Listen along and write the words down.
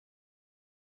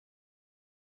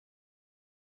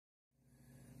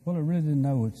Well, I really didn't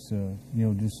know. It's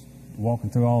just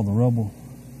walking through all the rubble,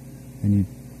 and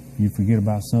you forget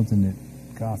about something that,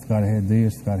 God, I forgot I had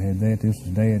this, forgot I had that. This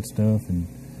was Dad's stuff, and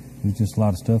there's just a lot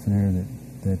of stuff in there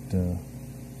that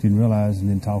didn't realize. And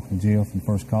then talking to Jeff and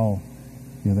first call,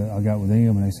 that I got with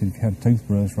them, and they said if you had a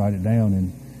toothbrush, write it down.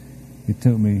 And it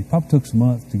probably took some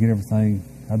months to get everything.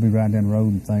 I'd be riding down the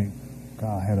road and think,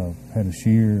 God, I had a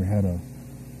shear, had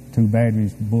two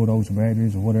batteries, bulldozer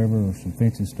batteries or whatever, or some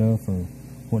fencing stuff or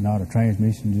whatnot, a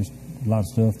transmission, just a lot of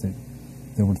stuff that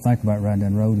would think about riding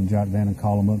down the road and jot it down and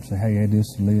call them up and say, hey, add this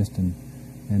to the list. And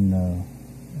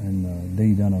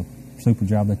Dee done a super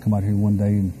job. They come out here one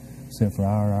day and sit for an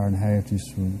hour and a half,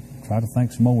 just try to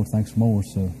think some more. So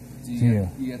you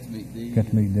got to meet Dee. Got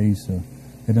to meet Dee, so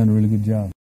they done a really good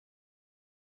job.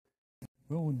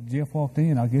 Well, when Jeff walked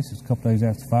in, I guess it's a couple days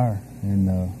after the fire, and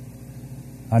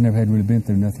I never had really been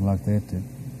through nothing like that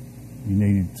you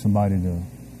needed somebody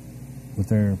with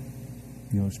their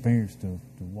experience to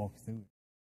walk you through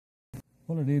it.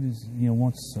 What I did is,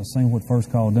 once I seen what First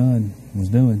Call was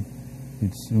doing, it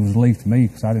was a relief to me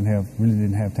because I really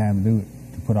didn't have time to do it,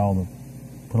 to put all the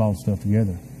stuff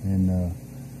together. And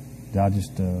I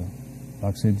just,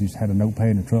 like I said, just had a notepad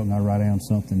in the truck, and I'd write down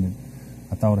something that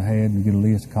I thought I had and get a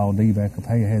list, call Dee back up,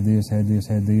 hey, I had this, and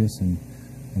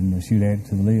she'd add it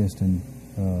to the list. And,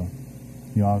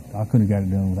 I couldn't have got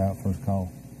it done without First Call.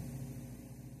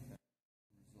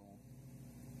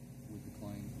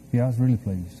 Yeah, I was really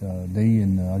pleased. Dee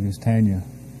and I guess Tanya,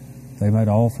 they made an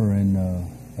offer, and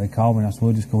they called me, and I said,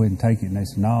 well, just go ahead and take it. And they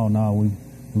said, no, we're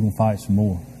going to fight some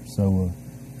more. So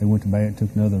they went to bat. It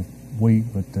took another week,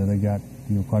 but they got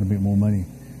quite a bit more money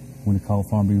when they called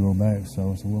Farm Bureau back.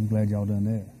 So I said, well, I'm glad y'all done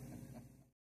that.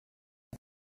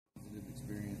 Positive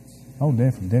experience. Oh,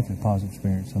 definitely positive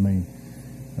experience. I mean,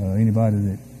 anybody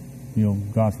that,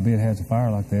 God forbid, has a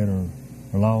fire like that or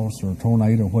loss or a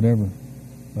tornado or whatever,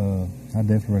 I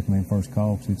definitely recommend First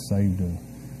Call because it saved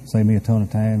me a ton of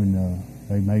time, and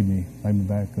they paid me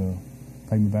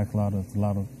back a lot of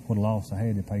what a loss I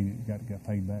had. Got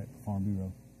paid back Farm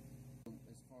Bureau.